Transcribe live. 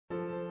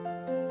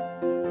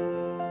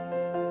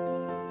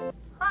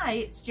Hi,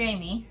 it's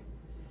Jamie.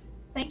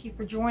 Thank you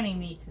for joining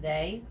me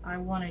today. I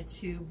wanted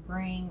to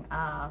bring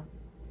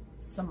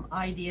some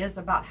ideas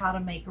about how to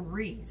make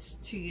wreaths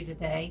to you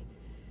today.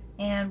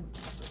 And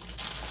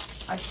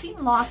I've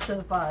seen lots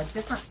of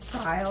different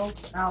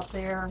styles out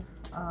there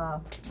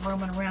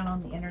roaming around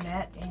on the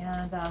internet,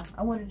 and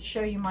I wanted to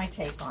show you my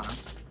take on them.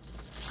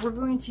 We're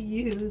going to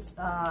use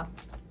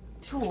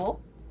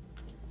Tulle,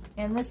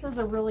 and this is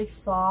a really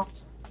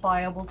soft,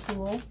 pliable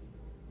tool.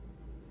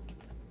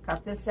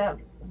 Got this at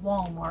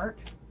Walmart.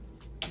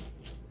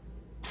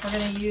 We're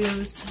going to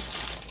use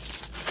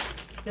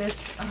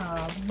this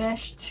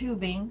mesh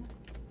tubing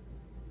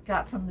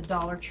got from the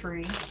Dollar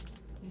Tree.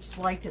 Just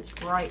like its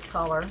bright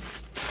color.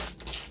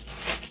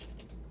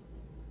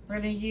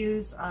 We're going to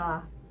use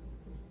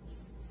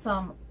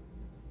some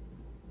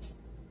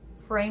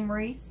frame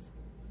wreaths.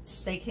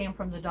 They came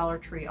from the Dollar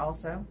Tree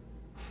also.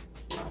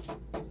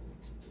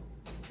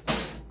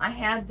 I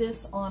had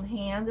this on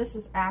hand. This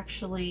is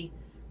actually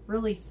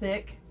really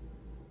thick,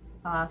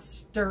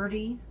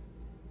 sturdy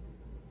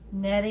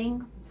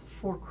netting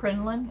for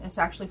crinoline. It's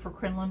actually for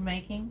crinoline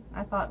making.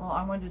 I thought, well,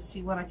 I wanted to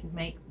see what I could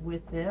make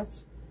with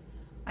this.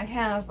 I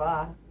have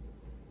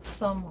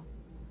some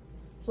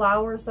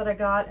flowers that I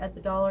got at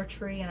the Dollar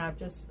Tree, and I've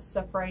just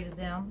separated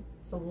them,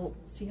 so we'll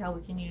see how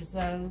we can use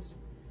those.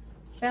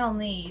 Found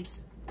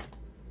these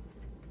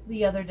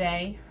the other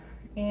day,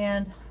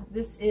 and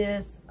this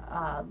is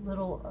a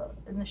little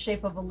in the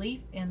shape of a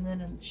leaf and then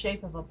in the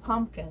shape of a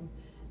pumpkin,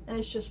 and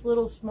it's just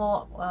little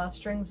small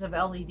strings of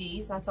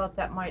LEDs. I thought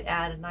that might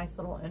add a nice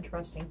little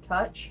interesting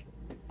touch.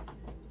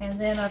 And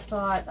then I've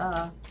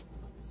got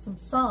some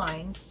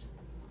signs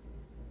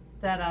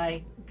that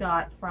I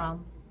got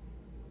from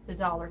the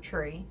Dollar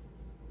Tree,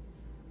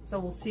 so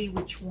we'll see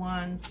which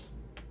ones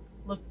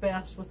look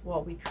best with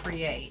what we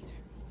create.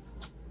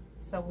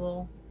 So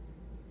we'll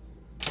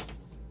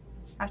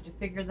have to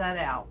figure that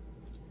out.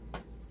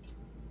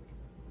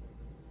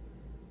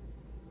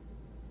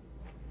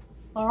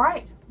 All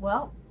right,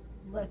 well,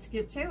 let's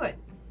get to it.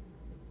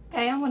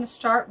 Okay, I'm going to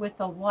start with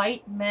a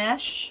white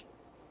mesh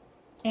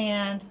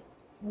and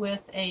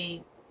with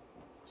a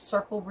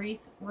circle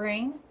wreath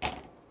ring,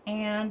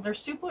 and they're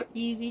super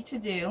easy to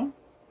do.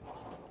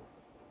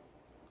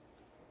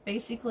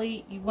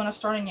 Basically, you want to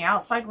start on the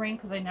outside ring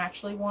because they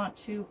naturally want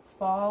to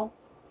fall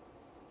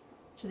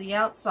to the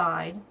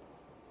outside.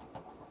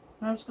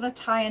 And I'm just going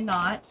to tie a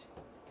knot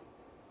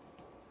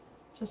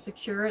to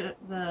secure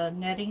the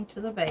netting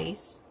to the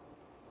base.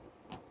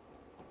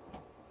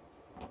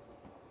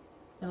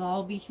 It'll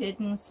all be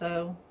hidden,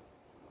 so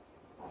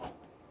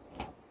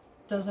it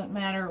doesn't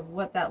matter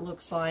what that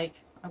looks like.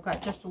 I've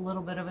got just a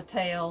little bit of a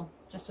tail,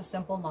 just a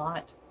simple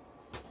knot.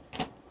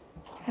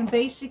 And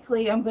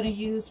basically I'm going to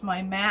use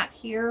my mat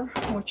here,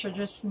 which are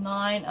just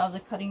 9 of the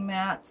cutting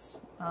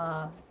mats,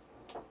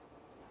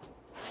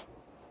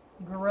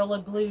 Gorilla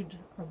glued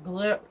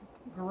or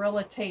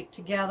Gorilla taped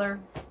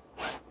together.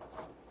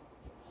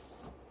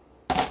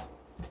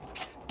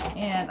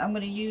 And I'm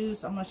going to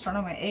start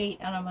on my 8,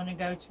 and I'm going to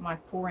go to my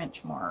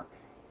 4-inch mark.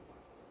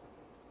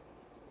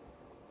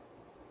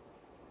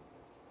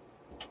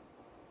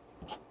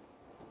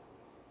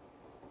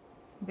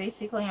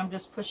 Basically, I'm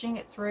just pushing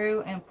it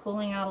through and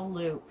pulling out a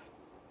loop.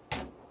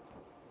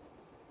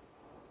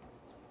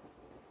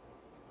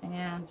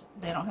 And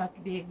they don't have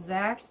to be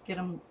exact, get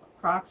them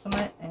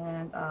approximate,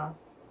 and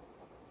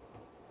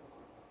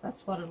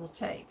that's what it'll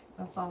take.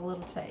 That's all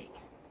it'll take.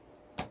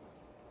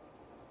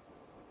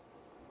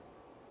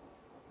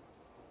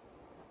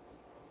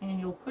 And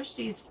you'll push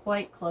these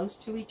quite close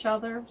to each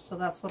other, so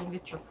that's what'll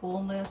get your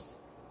fullness.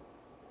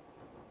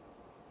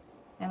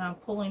 And I'm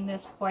pulling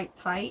this quite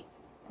tight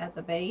at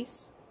the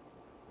base.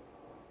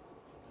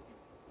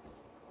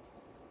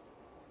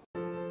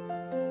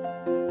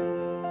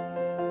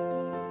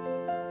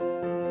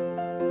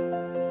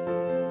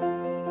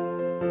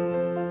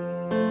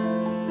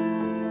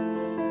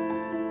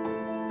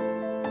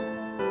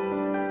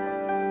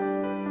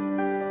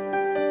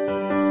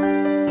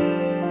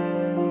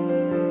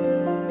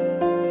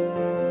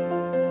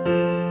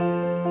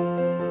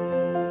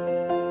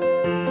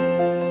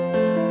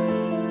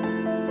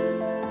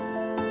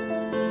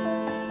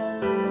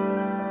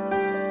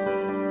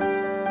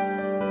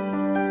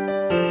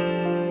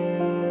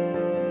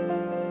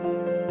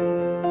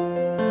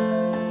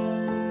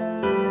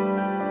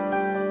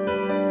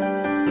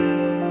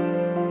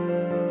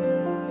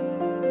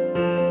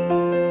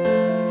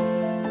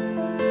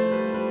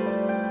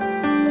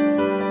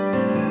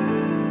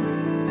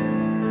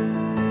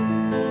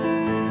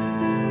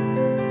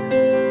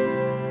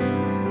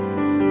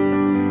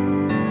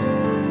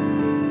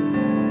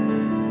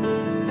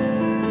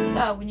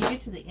 When you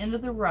get to the end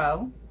of the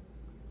row,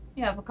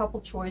 you have a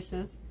couple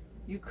choices.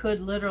 You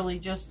could literally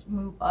just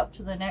move up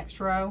to the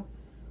next row.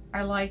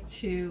 I like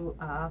to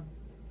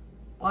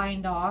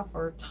bind off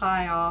or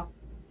tie off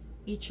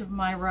each of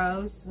my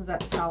rows, so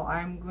that's how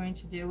I'm going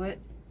to do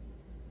it.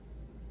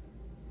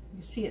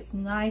 You see it's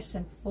nice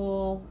and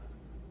full.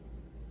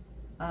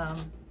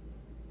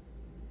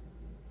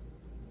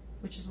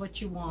 which is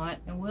what you want,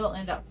 and we'll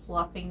end up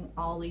fluffing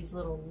all these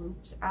little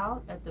loops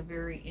out at the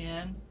very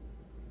end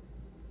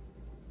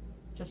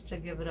just to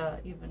give it a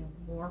even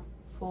more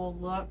full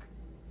look.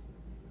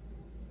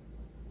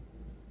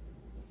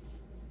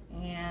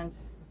 And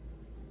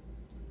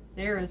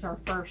there is our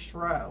first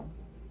row.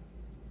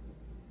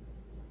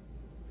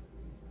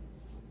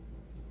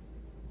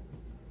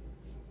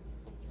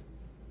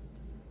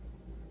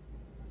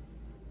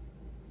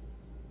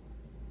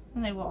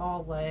 And they will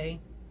all lay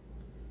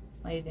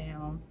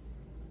down.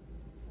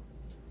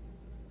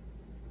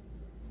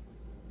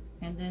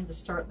 And then to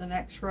start the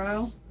next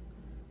row,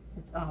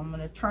 I'm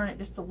going to turn it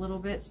just a little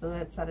bit so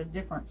that's at a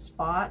different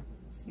spot,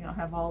 so you don't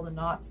have all the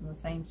knots in the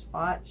same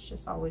spot. It's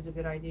just always a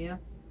good idea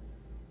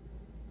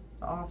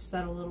to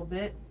offset a little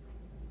bit.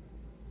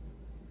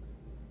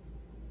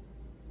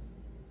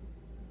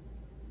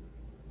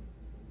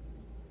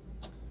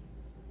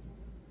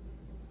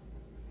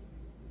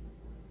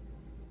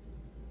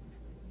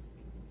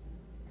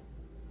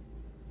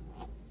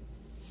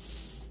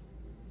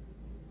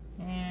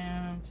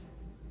 And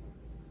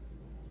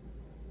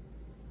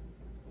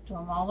do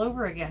them all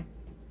over again.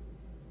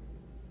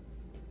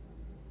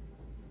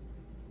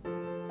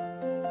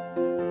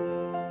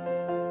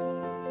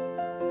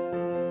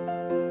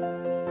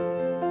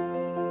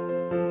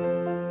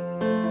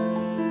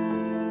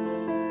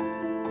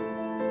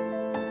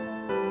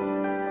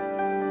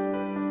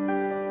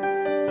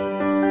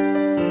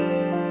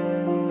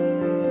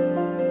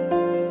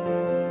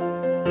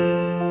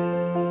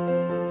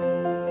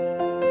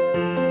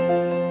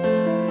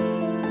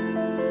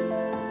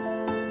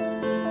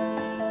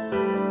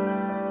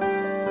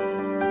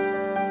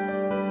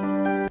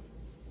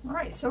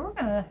 So we're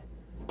gonna,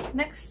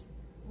 next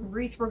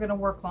wreath we're gonna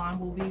work on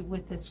will be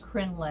with this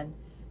crinoline,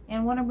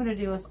 and what I'm gonna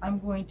do is I'm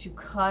going to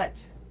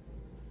cut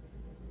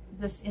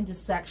this into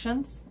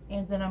sections,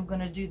 and then I'm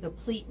gonna do the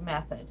pleat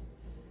method.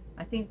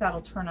 I think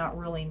that'll turn out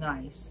really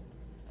nice,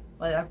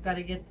 but I've got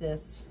to get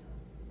this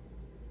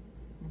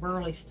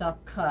burly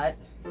stuff cut.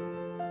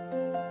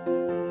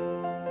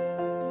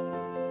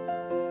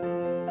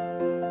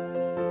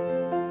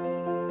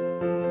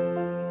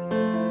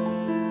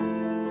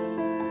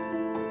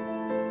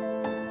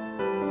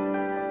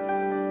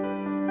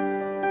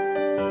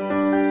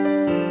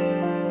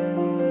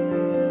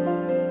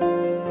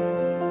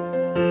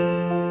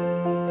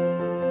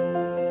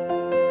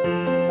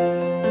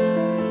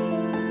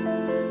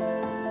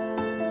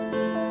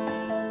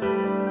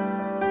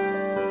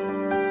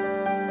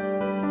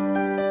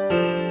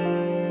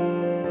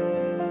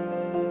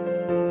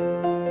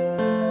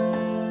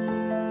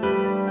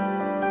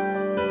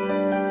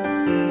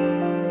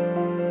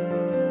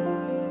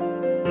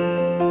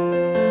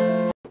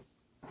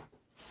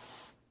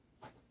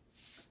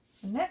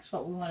 Next,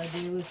 what we want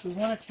to do is we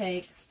want to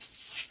take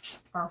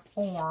our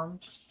form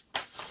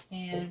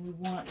and we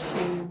want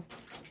to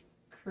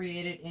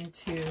create it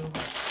into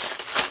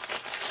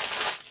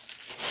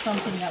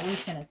something that we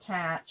can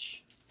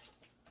attach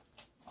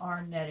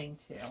our netting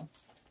to.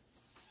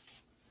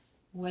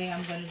 The way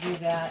I'm going to do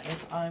that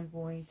is I'm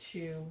going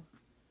to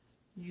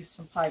use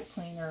some pipe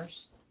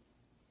cleaners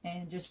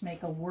and just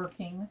make a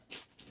working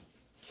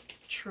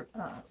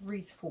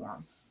wreath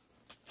form.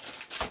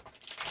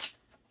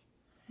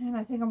 And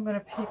I think I'm going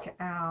to pick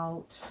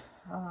out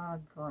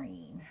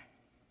green.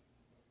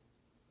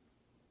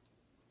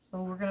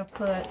 So we're going to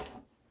put,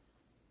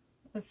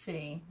 let's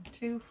see,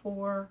 2,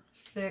 4,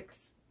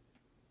 6,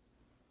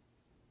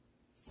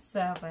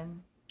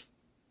 7.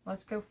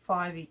 Let's go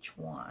 5 each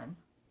one,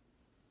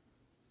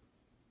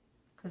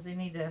 because they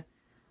need to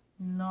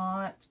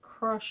not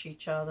crush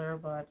each other.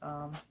 But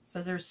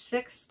so there's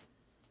 6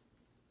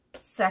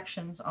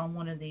 sections on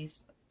one of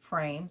these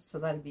frames, so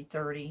that'd be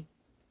 30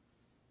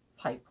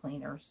 pipe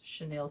cleaners,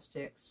 chenille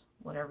sticks,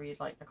 whatever you'd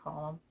like to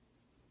call them.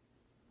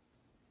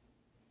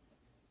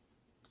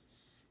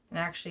 And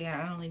actually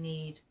I only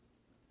need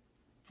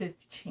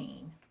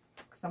 15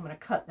 because I'm going to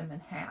cut them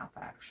in half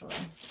actually.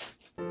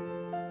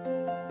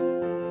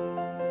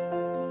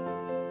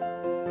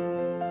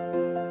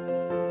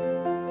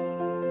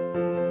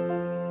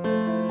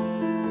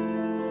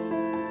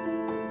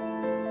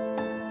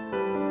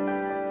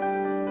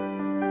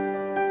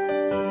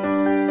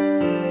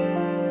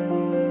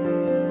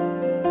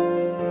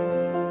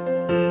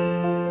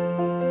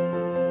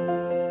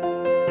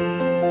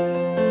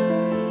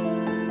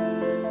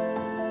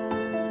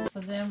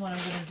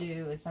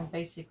 I'm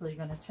basically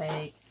going to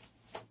take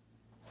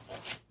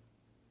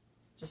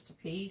just a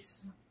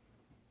piece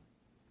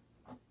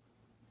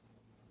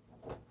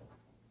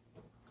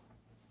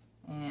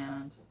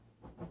and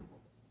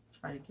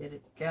try to get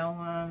it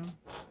going.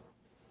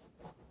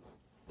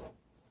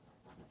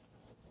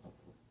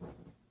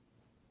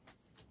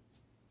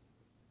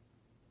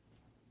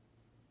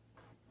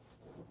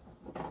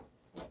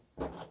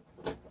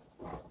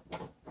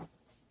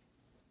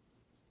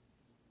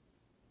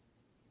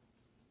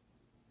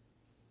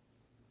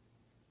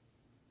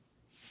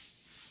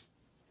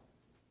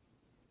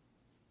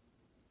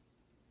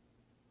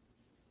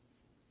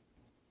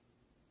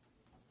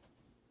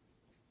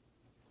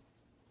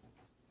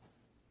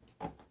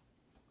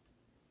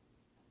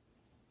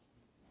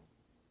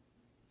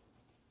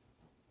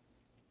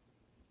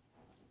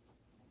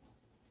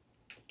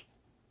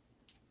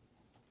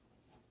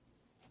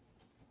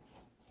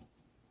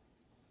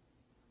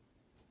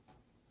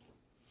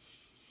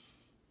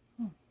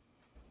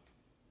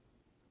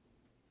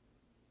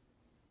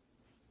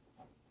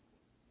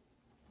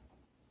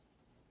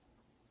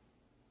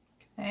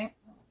 Okay,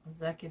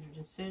 executive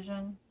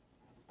decision.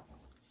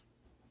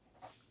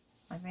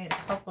 I made a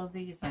couple of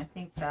these, and I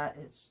think that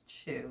is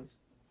too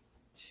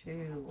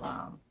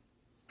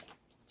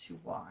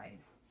wide.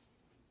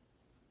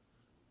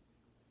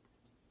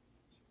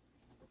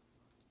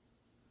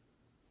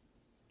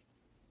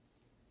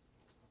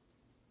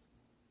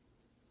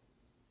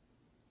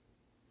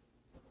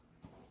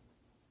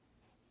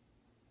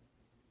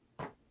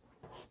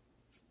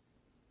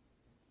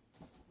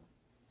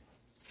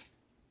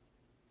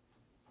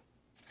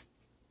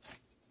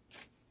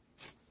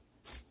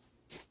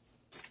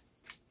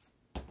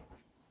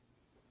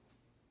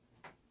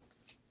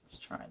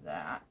 Try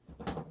that.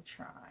 We'll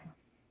try.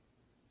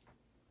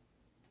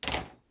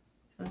 So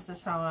this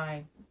is how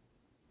I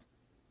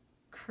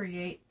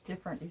create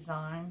different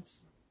designs.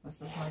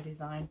 This is my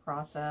design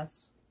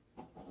process.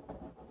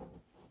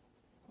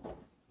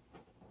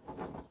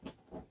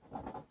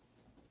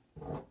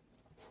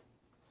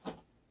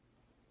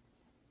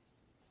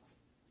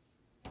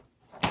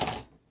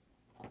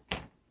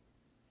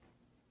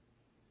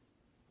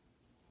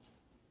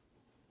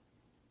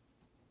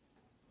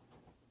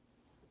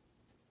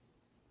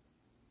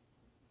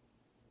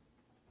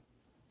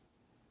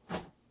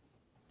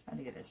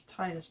 To get as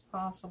tight as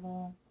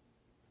possible,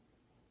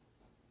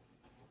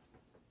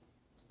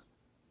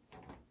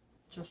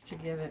 just to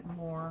give it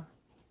more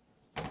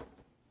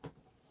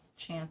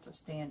chance of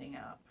standing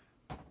up.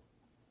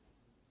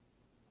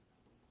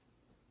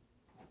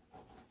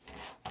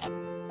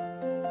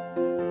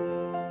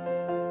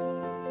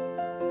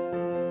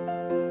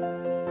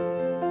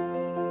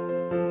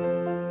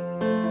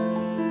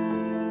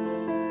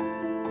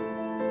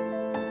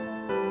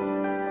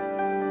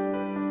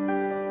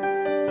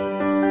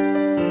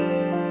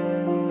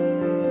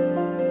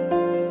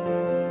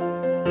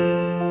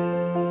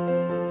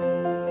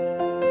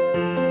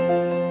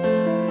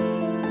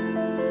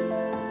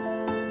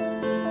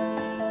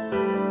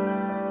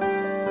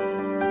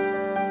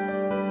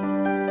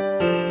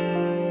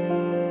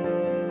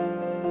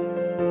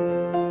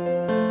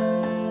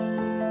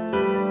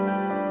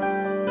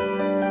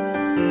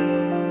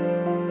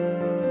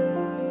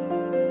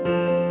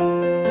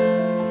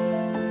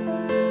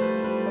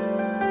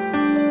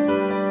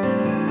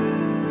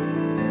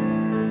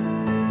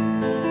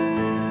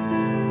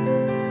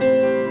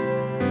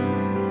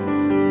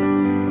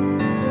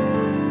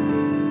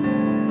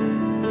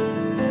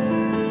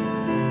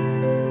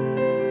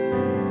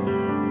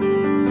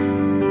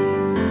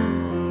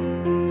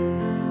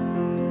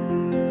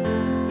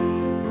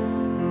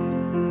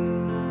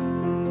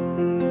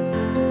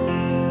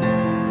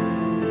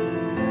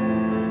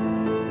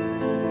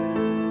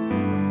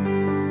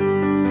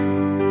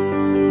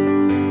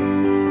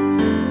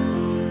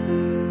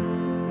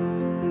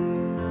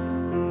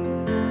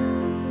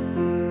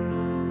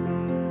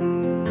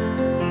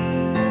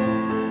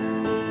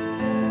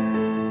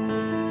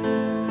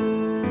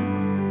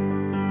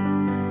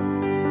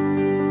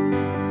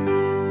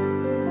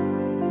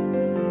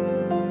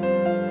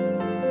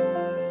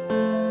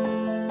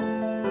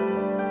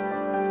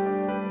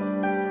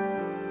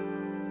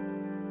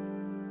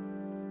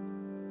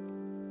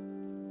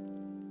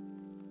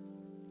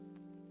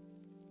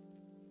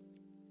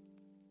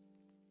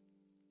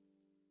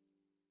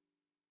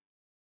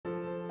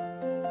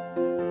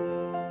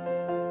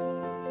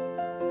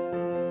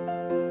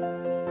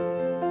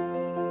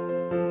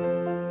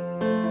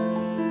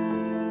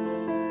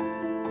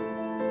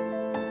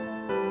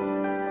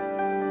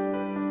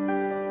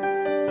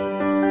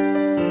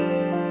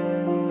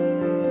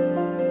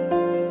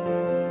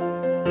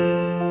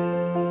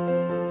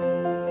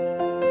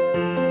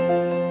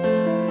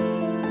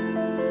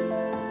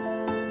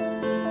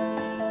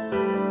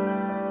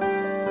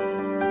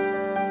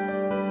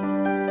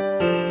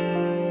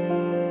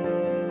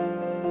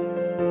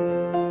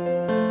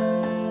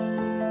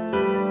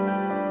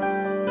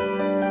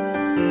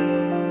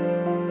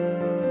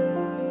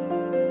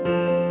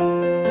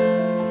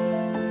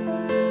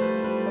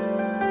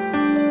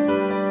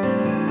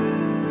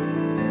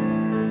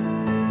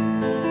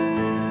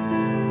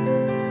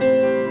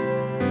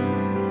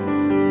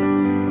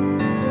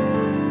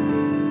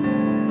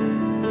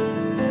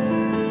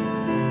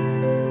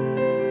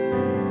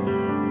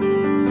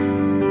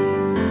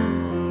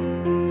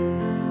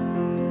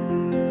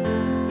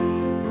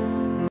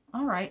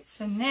 Alright,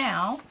 so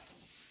now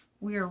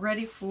we are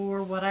ready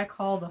for what I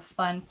call the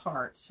fun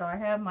part. So I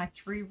have my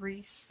 3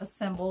 wreaths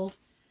assembled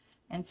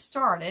and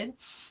started,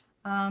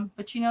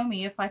 but you know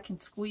me, if I can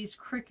squeeze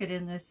Cricut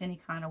in this any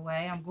kind of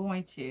way, I'm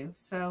going to.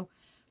 So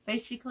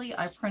basically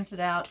I printed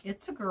out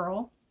It's a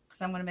Girl,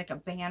 because I'm going to make a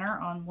banner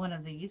on one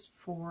of these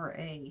for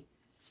a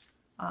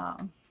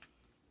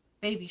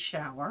baby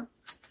shower.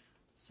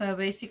 So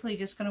basically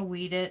just going to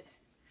weed it.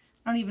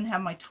 I don't even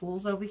have my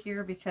tools over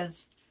here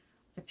because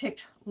I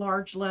picked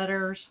large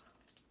letters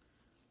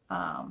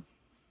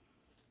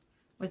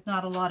with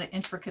not a lot of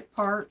intricate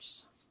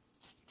parts.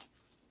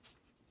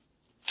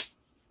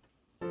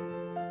 You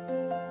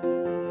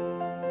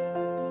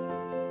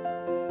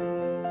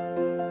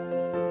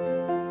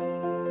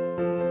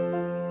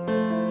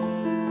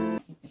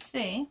can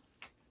see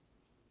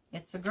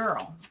it's a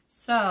girl.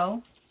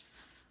 So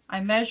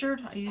I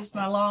used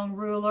my long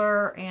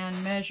ruler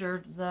and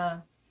measured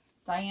the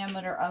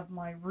diameter of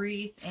my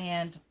wreath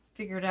and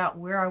figured out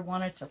where I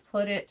wanted to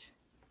put it.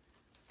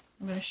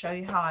 I'm going to show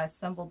you how I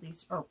assembled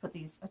these, or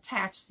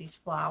attached these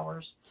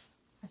flowers.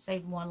 I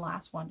saved one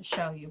last one to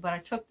show you, but I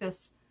took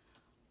this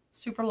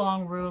super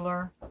long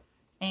ruler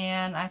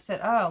and I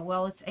said, oh,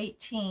 well, it's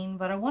 18,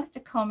 but I wanted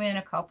to come in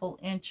a couple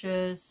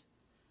inches.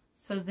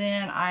 So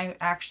then I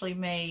actually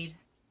made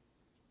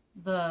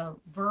the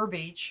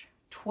verbiage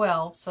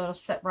 12, so it'll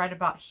sit right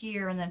about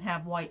here and then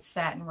have white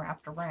satin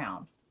wrapped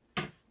around.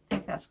 I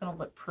think that's going to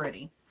look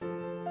pretty.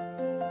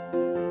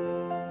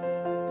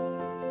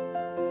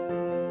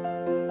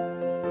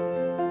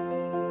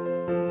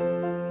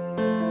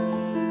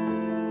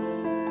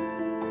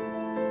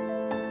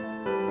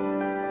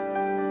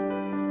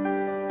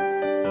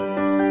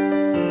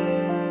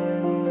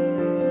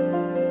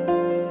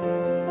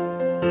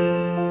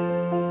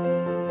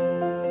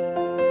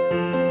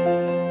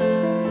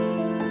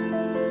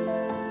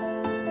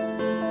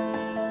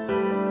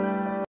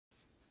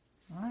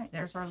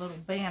 There's our little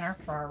banner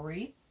for our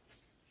wreath.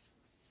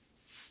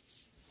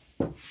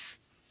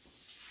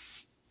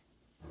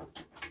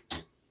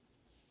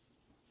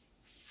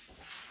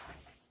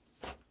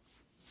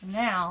 So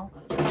now,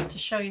 to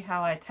show you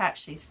how I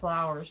attach these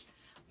flowers,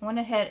 I went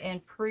ahead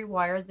and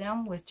pre-wired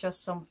them with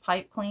just some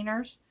pipe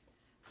cleaners.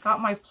 Got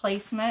my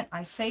placement.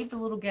 I saved a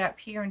little gap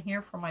here and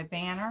here for my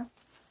banner,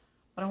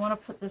 but I want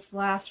to put this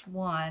last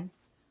one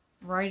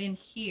right in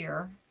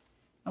here.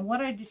 And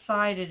what I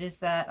decided is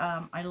that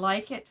I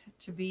like it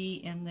to be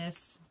in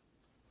this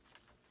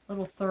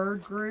little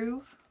third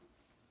groove.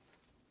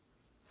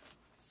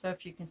 So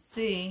if you can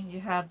see,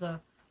 you have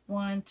the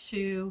 1,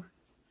 2,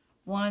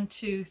 1,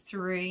 2,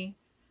 3.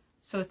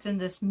 So it's in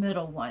this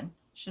middle one.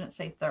 Shouldn't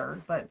say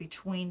third, but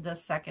between the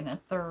second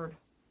and third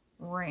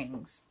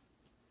rings.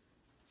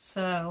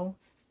 So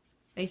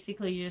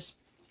basically you just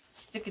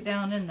stick it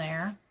down in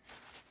there,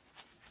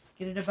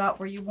 get it about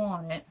where you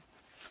want it,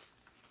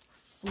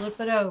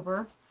 flip it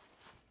over,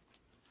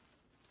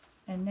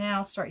 and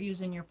now start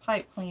using your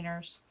pipe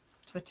cleaners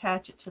to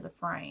attach it to the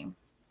frame.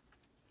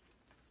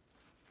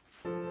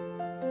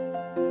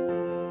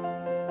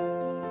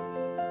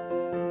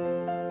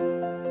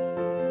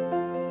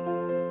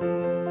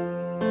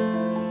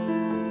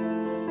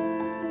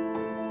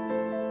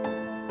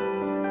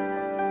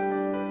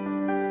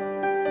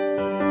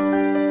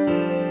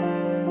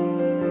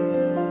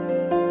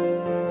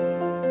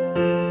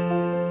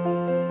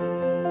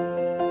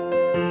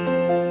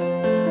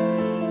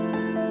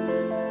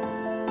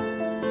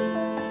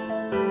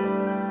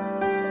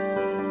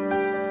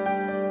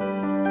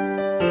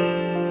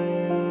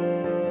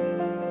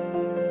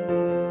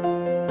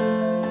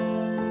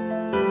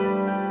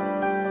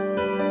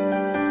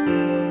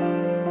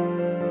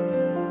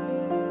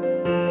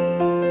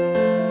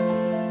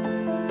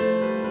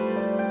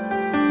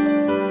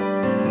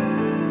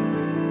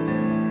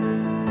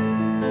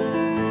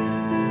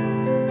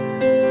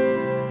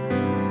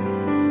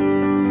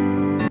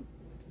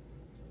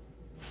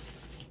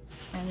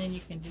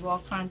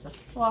 All kinds of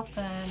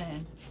fluffing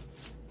and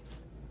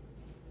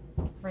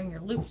bring your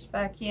loops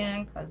back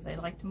in because they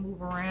like to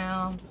move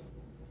around.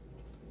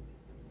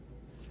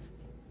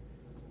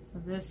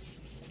 So this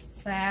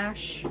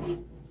sash,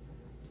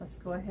 let's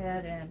go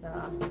ahead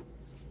and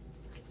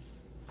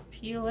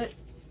peel it.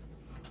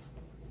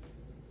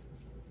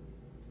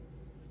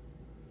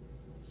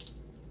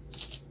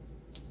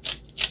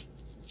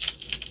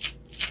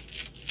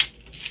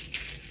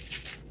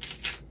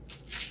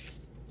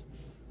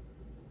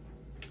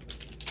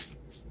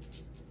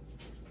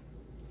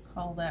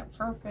 Call that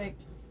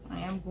perfect. I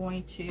am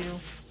going to,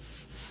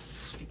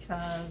 just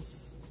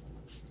because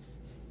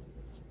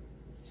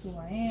it's who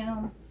I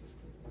am,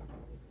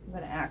 I'm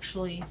going to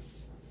actually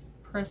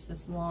press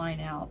this line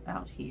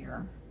out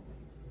here.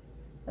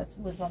 That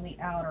was on the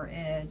outer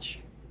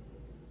edge.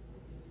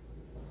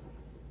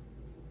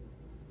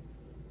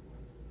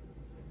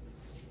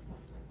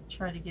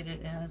 Try to get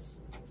it as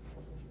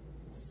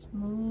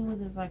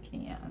smooth as I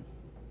can.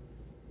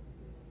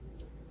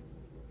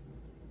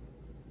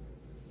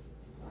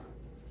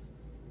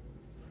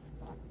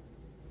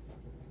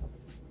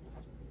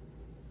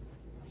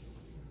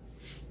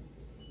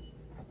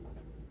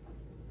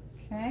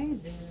 Okay,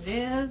 there it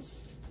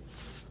is.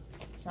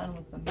 Done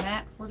with the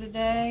mat for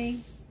today.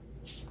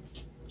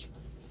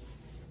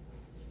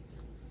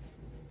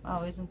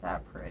 Oh, isn't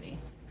that pretty?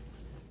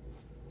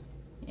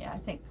 Yeah, I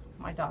think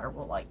my daughter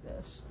will like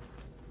this.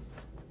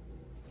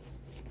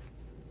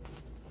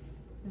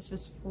 This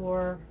is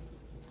for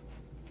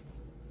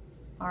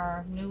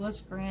our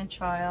newest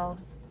grandchild,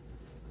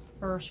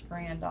 first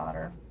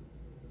granddaughter.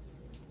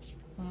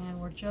 And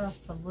we're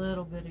just a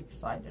little bit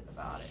excited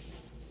about it.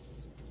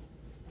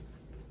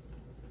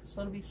 So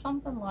it'll be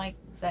something like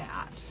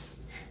that.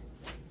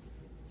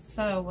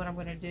 So what I'm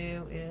going to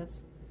do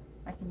is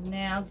I can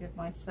now give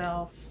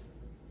myself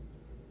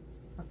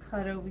a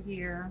cut over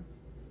here.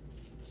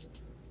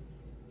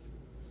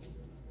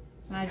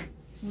 And I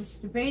was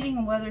debating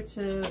on whether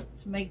to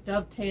make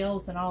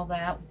dovetails and all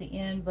that at the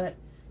end, but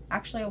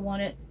actually I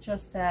wanted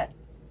just that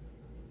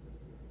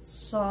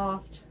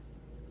soft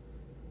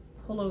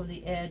pull over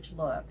the edge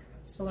look.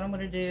 So what I'm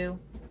going to do,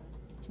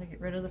 I'm going to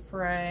get rid of the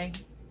fray.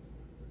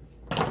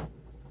 I'm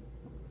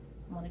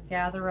going to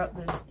gather up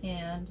this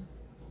end.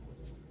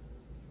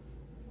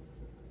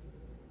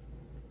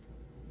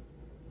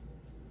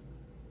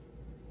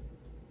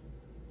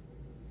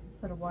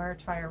 Put a wire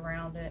tie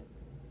around it.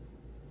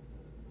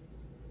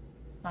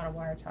 Not a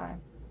wire tie,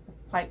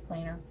 a pipe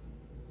cleaner,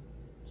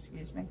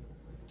 excuse me.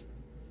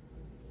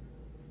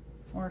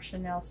 Or a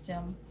Chanel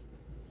stem,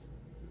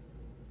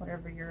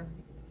 whatever you're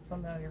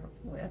familiar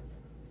with,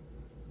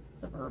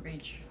 the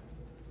verbiage.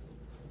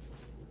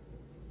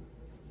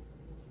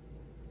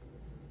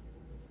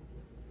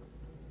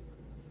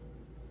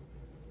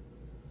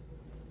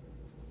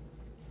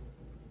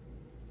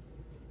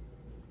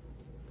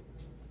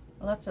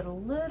 I left it a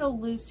little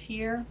loose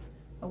here,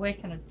 that way I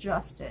can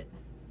adjust it.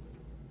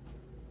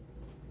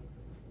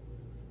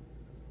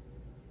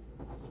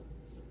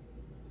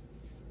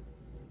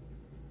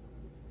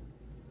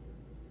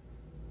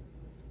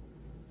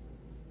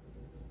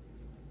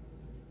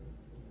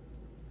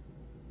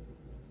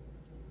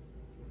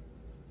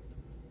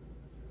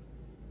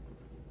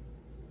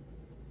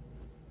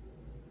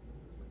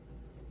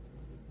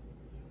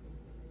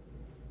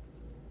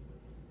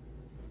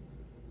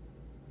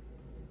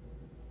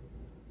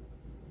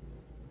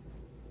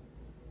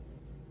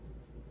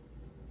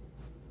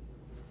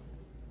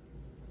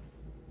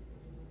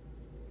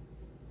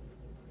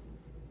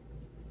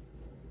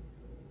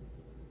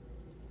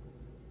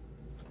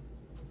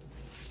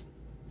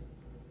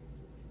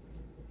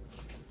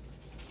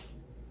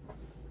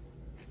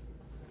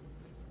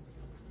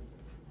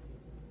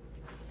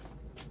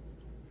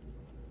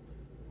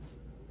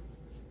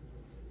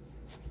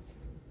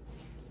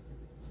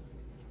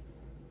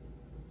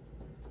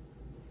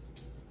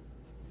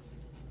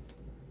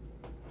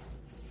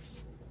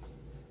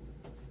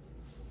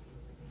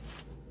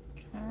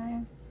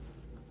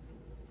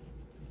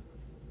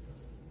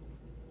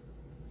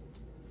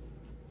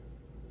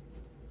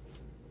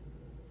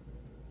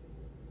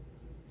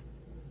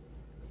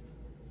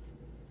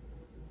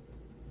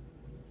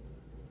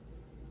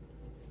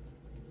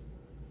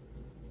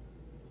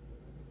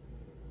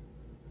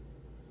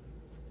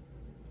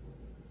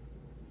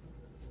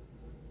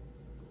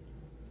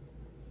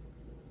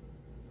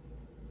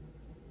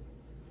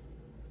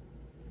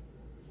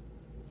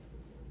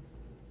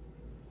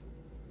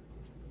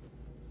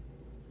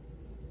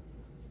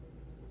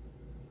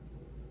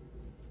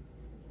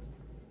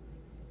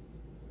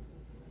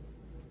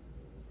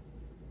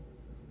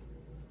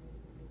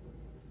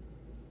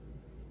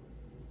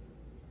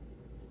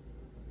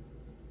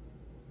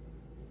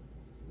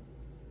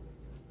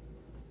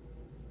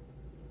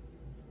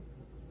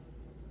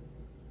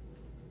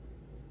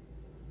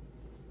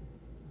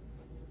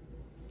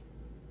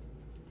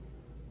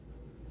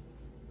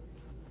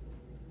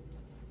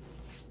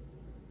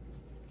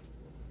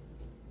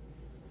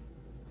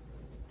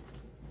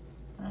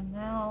 And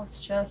now it's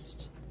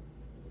just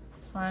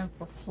time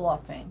for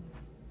fluffing.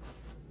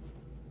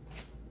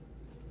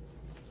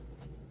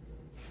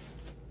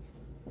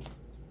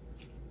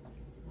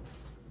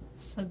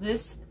 So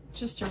this,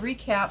 just to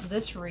recap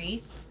this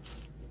wreath,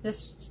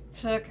 this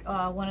took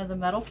one of the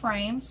metal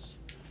frames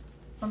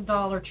from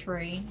Dollar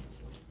Tree,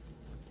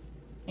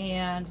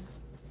 and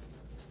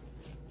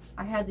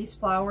I had these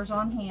flowers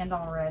on hand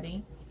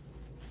already,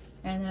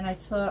 and then I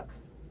took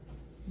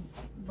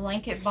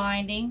blanket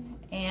binding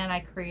and I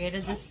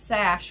created this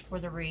sash for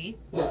the wreath.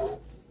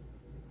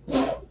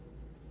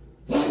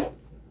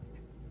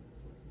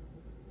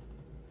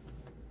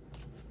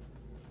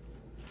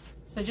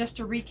 So just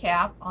to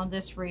recap on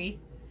this wreath,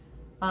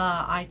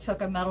 I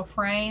took a metal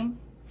frame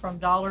from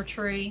Dollar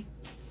Tree.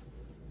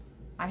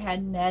 I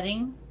had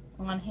netting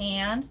on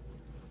hand.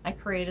 I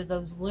created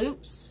those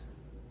loops,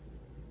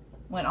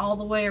 went all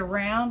the way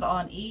around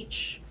on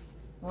each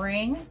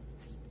ring.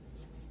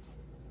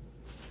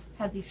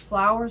 Had these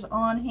flowers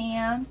on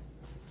hand.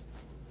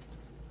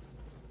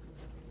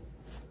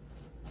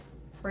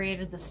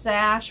 Created the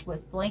sash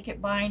with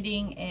blanket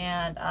binding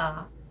and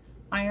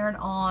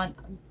iron-on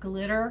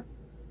glitter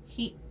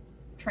heat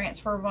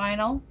transfer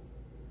vinyl.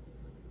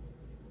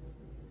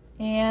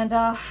 And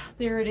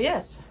there it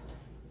is.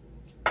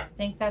 I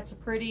think that's a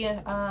pretty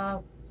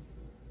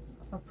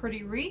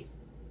wreath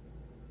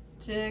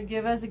to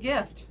give as a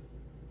gift.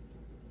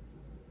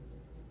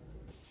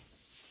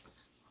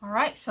 All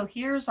right, so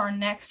here's our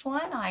next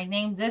one. I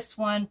named this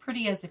one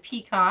Pretty as a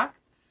Peacock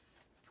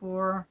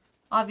for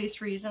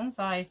obvious reasons.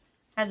 I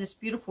had this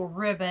beautiful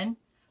ribbon.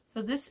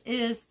 So this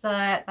is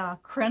that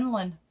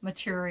crinoline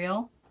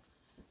material.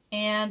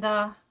 And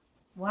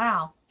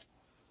wow,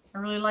 I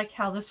really like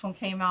how this one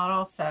came out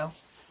also.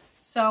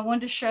 So I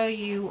wanted to show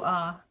you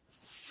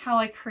how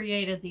I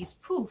created these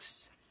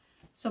poofs.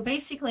 So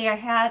basically I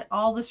had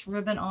all this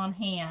ribbon on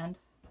hand.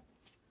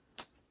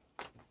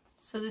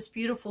 So this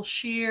beautiful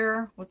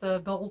sheer with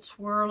a gold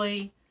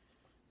swirly,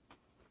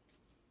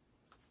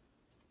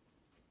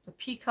 the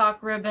peacock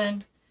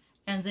ribbon,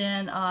 and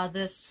then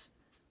this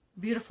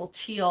beautiful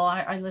teal.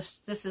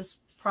 This is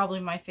probably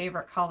my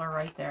favorite color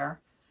right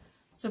there.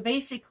 So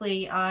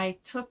basically I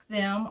took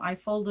them, I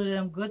folded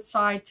them good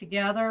side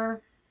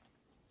together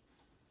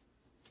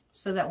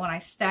so that when I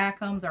stack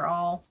them, they're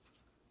all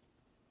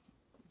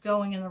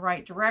going in the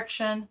right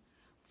direction.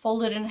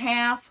 Fold it in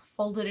half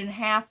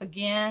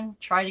again,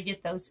 try to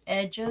get those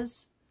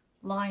edges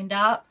lined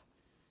up,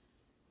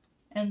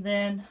 and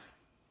then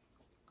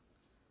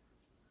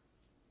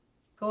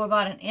go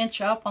about an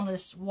inch up on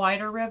this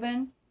wider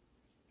ribbon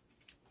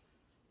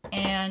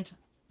and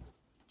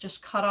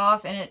just cut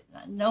off, and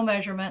no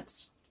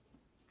measurements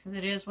because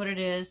it is what it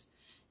is.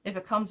 If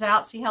it comes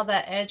out, see how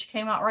that edge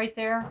came out right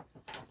there?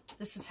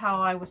 This is how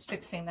I was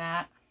fixing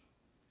that.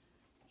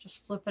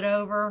 Just flip it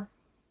over,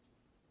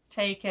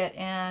 take it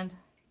and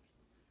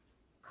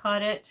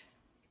cut it,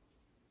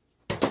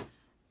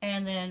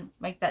 and then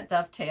make that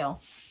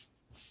dovetail.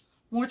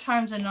 More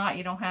times than not,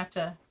 you don't have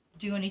to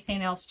do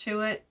anything else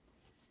to it,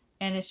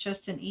 and it's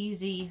just an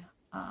easy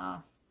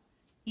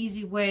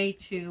way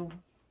to,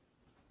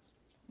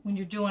 when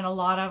you're doing a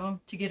lot of them,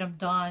 to get them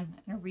done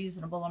in a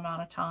reasonable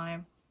amount of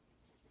time.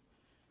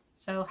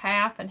 So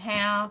half and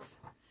half.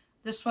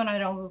 This one I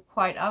don't go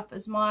quite up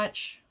as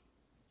much.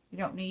 You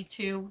don't need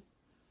to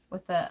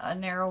with a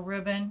narrow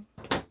ribbon.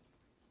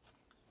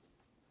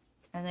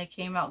 And they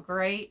came out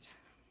great.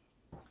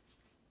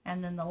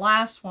 And then the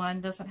last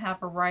one doesn't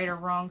have a right or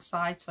wrong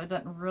side, so it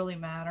doesn't really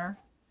matter.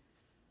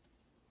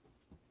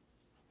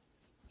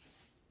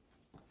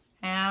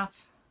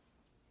 Half,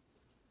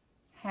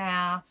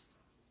 half.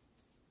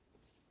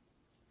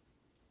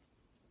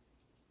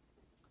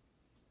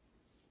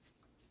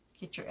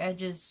 Get your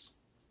edges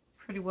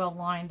pretty well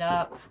lined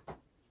up,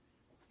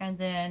 and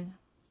then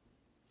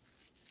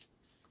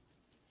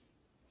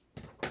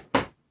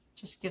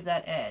just give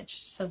that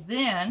edge. So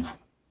then,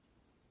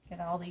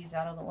 get all these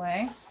out of the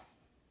way.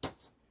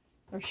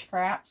 They're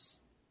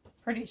scraps,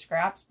 pretty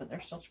scraps, but they're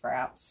still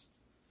scraps.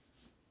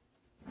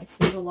 I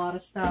save a lot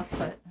of stuff,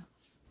 but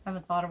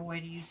haven't thought of a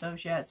way to use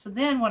those yet. So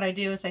then what I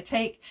do is I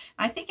think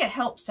it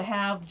helps to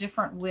have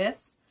different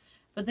widths,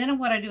 but then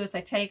what I do is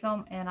I take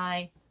them and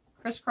I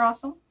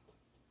crisscross them.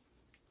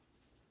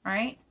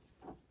 Right?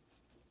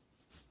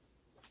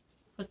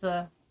 Put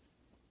the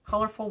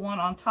colorful one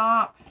on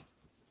top.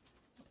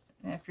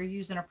 And if you're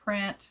using a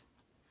print,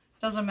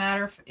 doesn't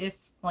matter if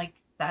like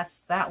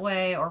that's that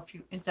way, or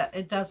if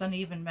it doesn't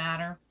even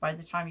matter by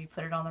the time you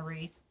put it on the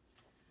wreath.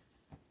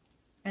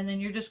 And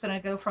then you're just going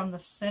to go from the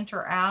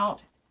center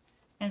out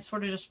and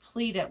sort of just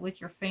pleat it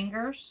with your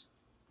fingers.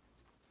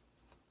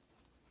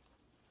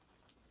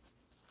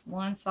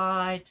 One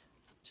side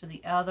to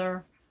the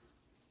other.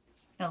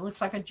 It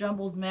looks like a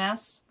jumbled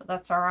mess, but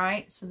that's all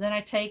right. So then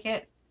I take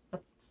it, the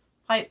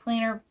pipe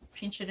cleaner,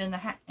 pinch it in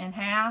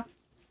half,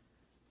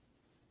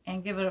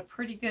 and give it a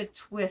pretty good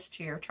twist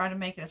here. Try to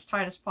make it as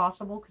tight as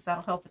possible because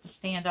that'll help it to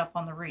stand up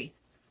on the wreath.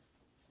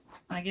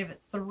 And I give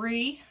it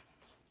 3,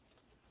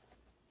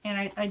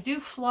 and I do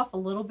fluff a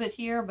little bit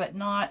here, but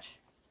not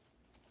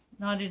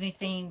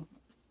anything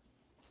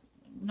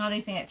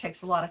that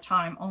takes a lot of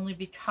time, only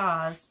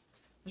because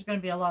there's going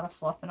to be a lot of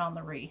fluffing on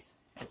the wreath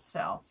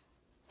itself.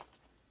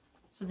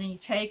 So then you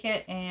take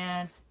it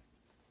and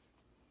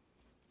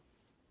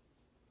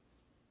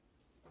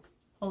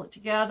pull it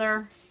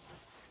together.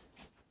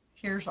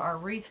 Here's our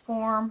wreath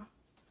form.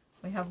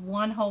 We have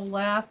one hole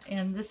left,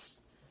 and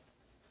this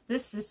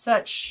is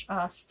such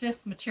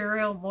stiff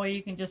material. Boy,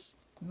 you can just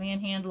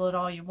manhandle it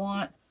all you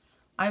want.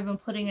 I've been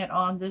putting it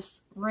on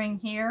this ring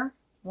here.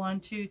 1,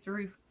 2,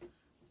 3,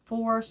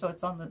 4. So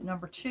it's on the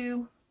number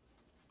 2.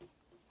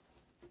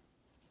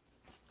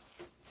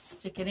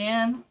 Stick it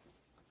in.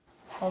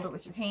 Hold it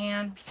with your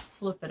hand,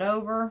 flip it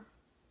over,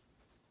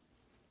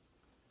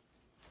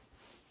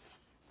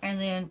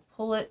 and then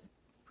pull it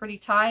pretty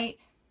tight.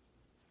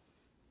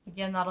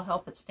 Again, that'll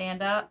help it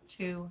stand up.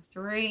 2,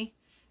 3,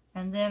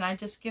 and then I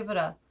just give it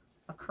a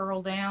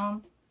curl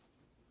down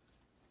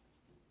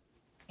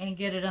and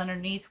get it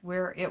underneath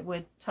where it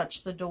would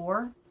touch the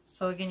door.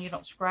 So again, you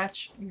don't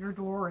scratch your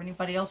door or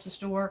anybody else's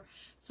door.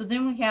 So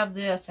then we have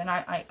this, and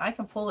I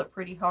can pull it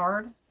pretty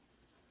hard.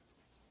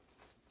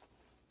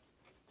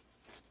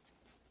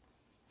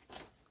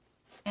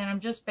 And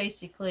I'm just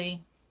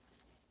basically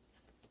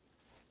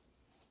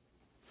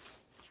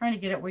trying to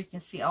get it where you can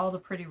see all the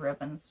pretty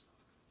ribbons.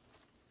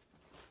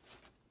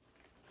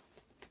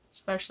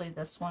 Especially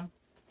this one.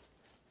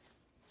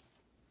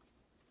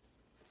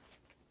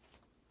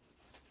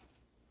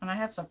 And I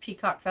have some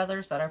peacock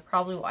feathers that I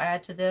probably will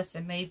add to this,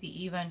 and maybe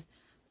even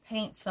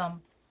paint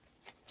some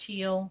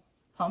teal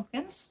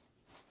pumpkins.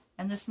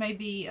 And this may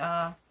be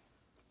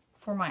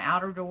for my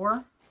outer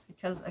door,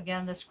 because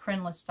again, this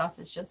crinless stuff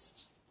is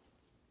just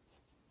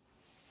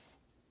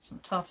some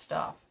tough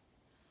stuff.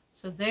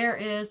 So there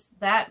is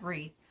that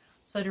wreath.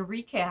 So to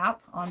recap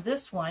on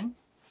this one,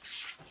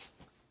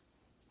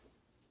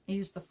 I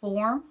used the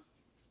form.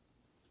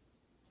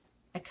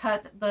 I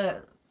cut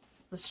the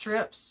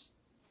strips.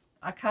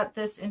 I cut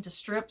this into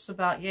strips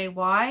about yay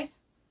wide.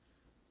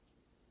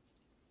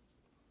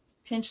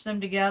 pinch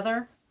them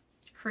together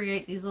to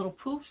create these little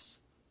poofs,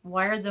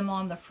 wired them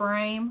on the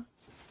frame,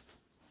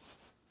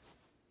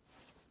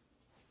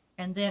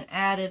 and then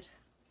added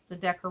the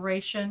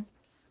decoration,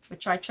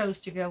 which I chose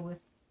to go with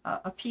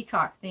a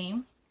peacock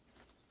theme.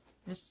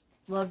 Just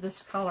love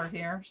this color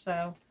here.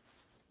 So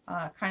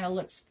kind of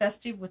looks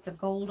festive with the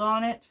gold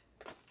on it.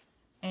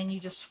 And you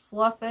just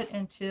fluff it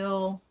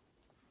until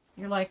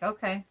you're like,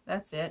 okay,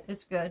 that's it.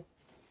 It's good.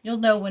 You'll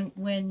know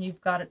when you've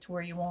got it to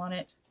where you want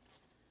it.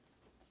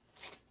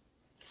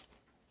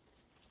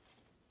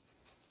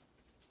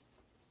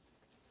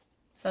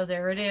 So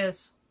there it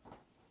is.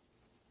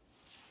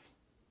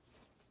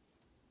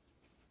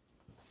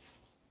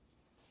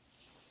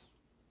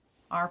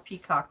 Our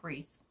peacock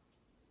wreath.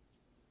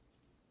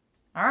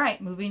 All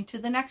right, moving to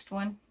the next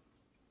one.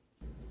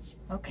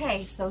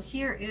 Okay, so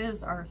here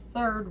is our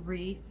third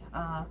wreath,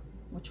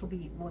 which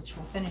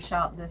will finish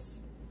out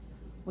this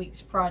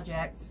week's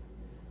projects.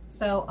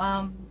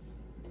 So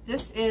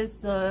this is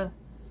the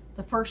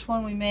first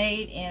one we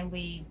made, and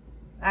we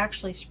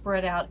actually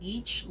spread out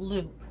each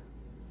loop.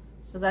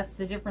 So that's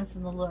the difference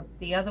in the look.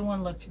 The other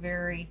one looked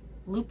very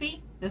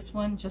loopy. This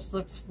one just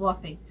looks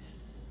fluffy.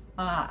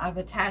 I've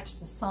attached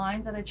the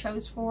sign that I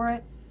chose for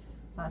it.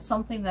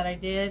 Something that I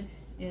did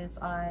is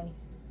I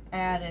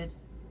added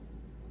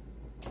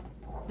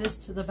this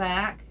to the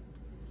back.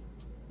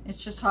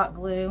 It's just hot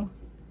glue,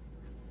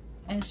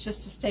 and it's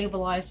just to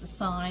stabilize the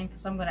sign,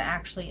 because I'm going to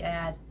actually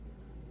add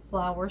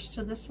flowers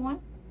to this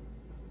one.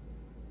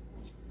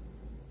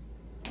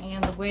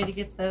 And the way to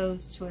get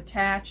those to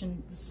attach,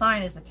 and the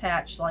sign is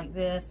attached like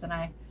this, and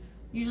I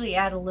usually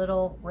add a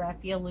little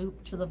raffia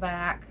loop to the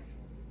back,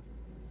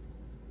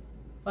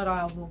 but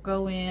I will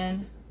go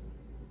in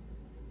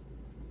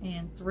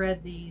and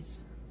thread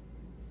these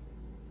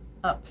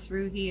up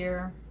through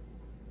here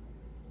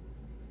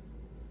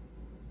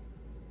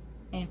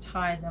and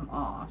tie them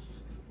off.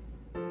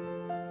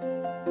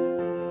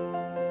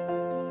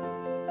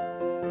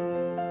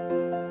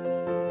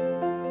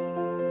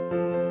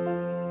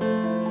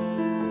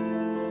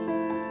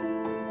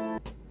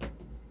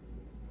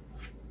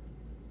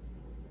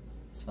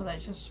 So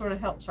that just sort of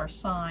helps our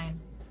sign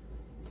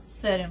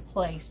set in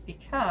place,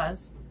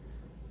 because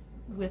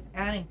with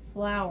adding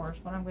flowers,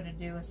 what I'm going to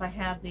do is I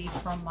have these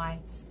from my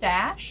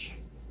stash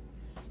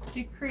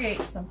to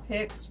create some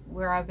pics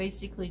where I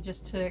basically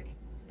just took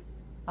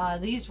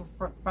these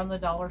were from the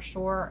dollar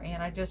store,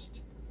 and I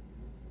just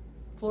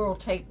floral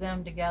taped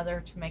them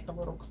together to make a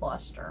little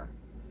cluster.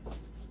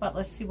 But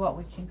let's see what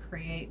we can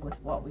create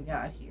with what we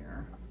got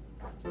here.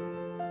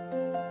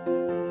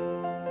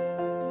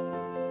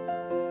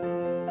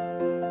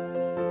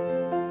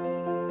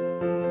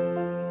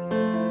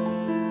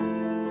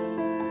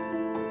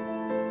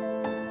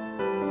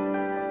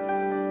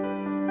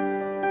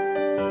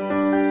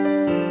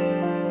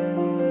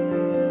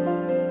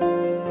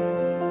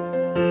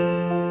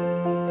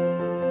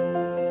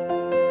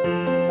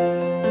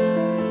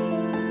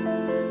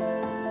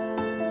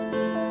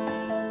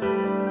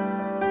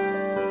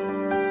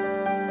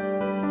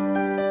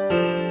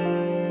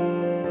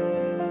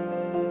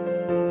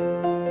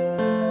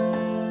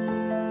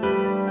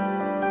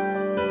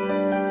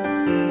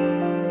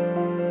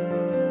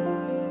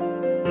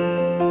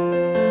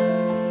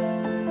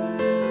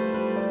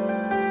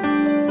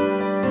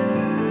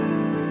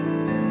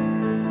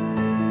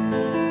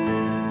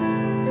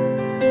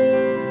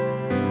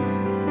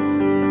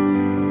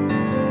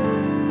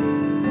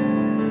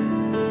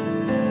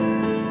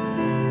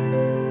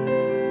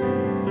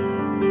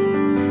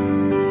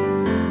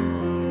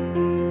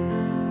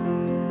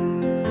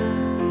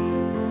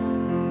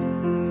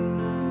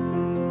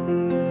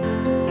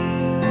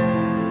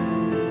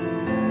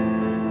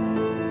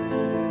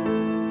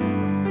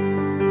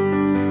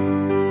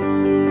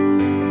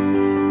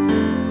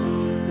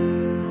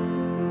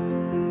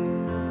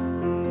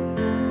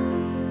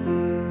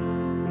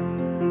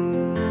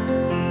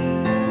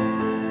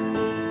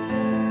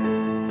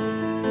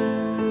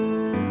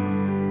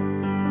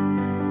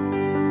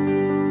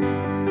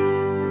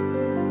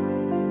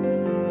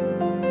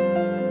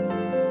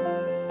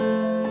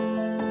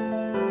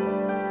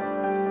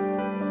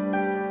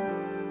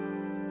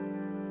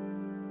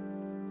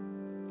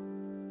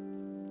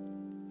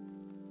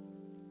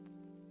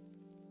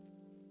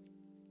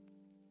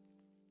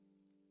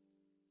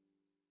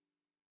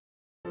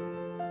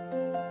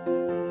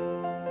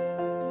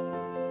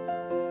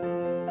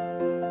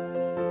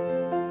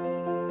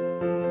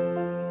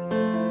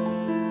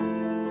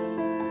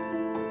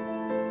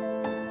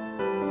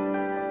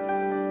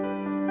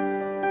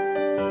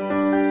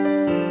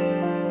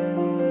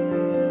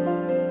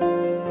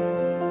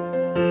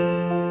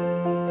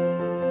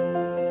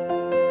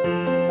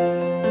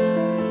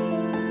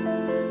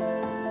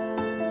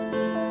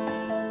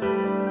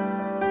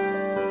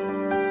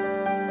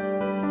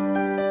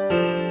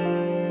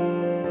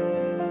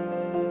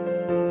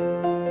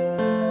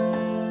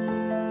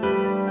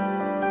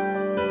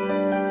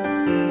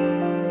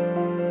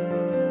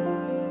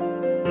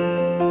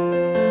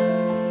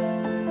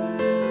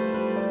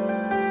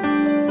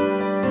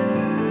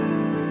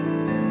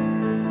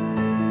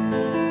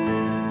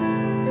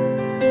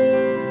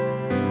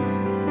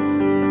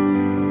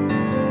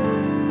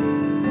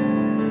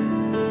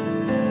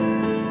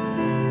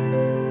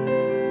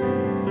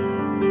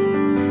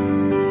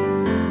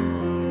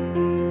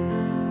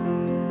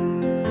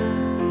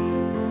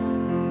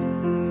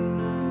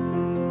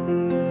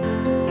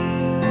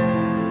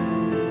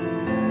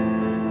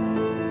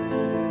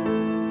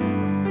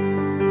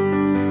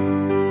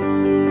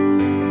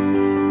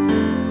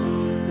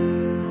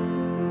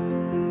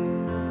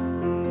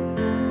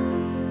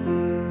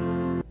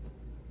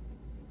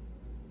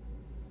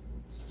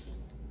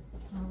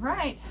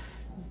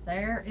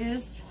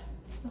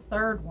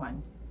 third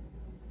one.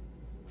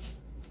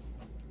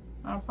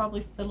 I'll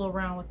probably fiddle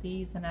around with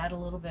these and add a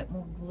little bit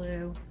more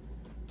glue,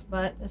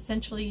 but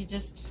essentially you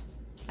just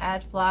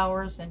add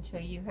flowers until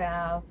you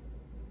have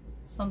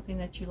something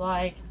that you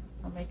like.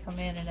 I may come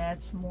in and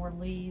add some more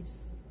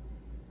leaves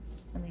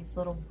and these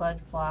little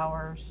bud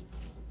flowers,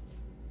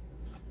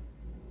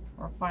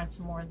 or find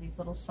some more of these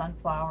little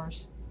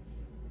sunflowers.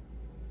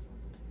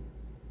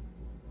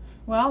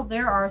 Well,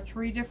 there are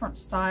 3 different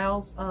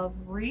styles of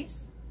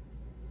wreaths.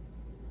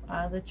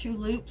 The 2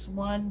 loops,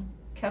 one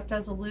kept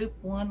as a loop,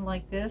 one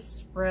like this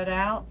spread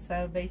out.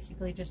 So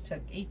basically just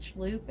took each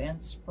loop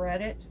and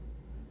spread it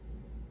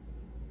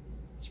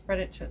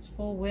to its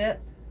full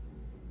width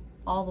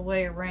all the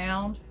way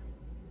around.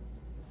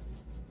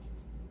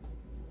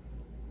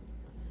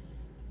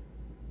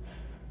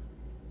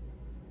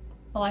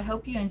 Well, I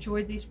hope you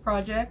enjoyed these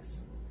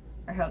projects.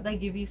 I hope they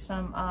give you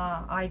some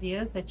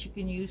ideas that you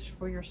can use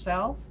for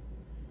yourself.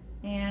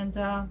 And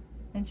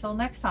until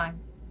next time,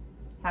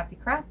 happy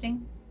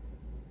crafting.